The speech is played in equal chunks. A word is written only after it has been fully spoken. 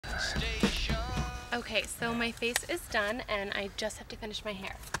Okay, so my face is done and I just have to finish my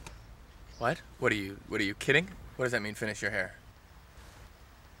hair. What? What are you kidding? What does that mean, finish your hair?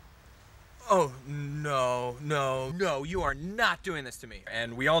 Oh, no, you are not doing this to me.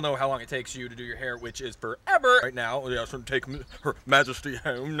 And we all know how long it takes you to do your hair, which is forever. Right now, yes, take Her Majesty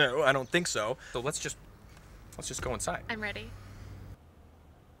home. No, I don't think so. So let's just go inside. I'm ready.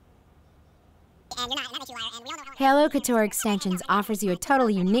 Halo Couture Extensions offers you a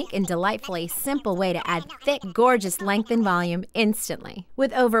totally unique and delightfully simple way to add thick, gorgeous length and volume instantly.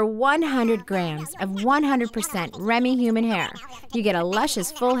 With over 100 grams of 100% Remy human hair, you get a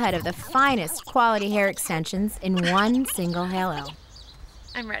luscious full head of the finest quality hair extensions in one single halo.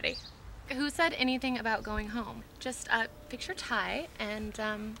 I'm ready. Who said anything about going home? Just fix your tie and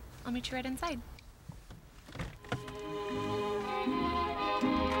I'll meet you right inside.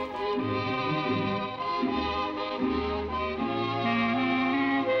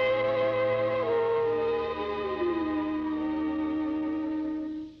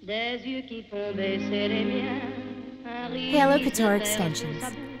 Halo Couture Extensions.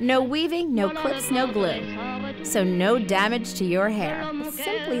 No weaving, no clips, no glue. So no damage to your hair. A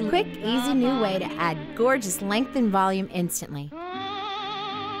simply quick, easy new way to add gorgeous length and volume instantly.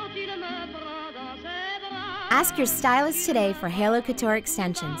 Ask your stylist today for Halo Couture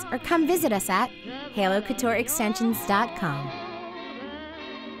Extensions or come visit us at halocoutureextensions.com.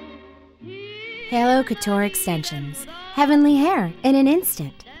 Halo Couture Extensions. Heavenly hair in an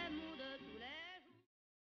instant.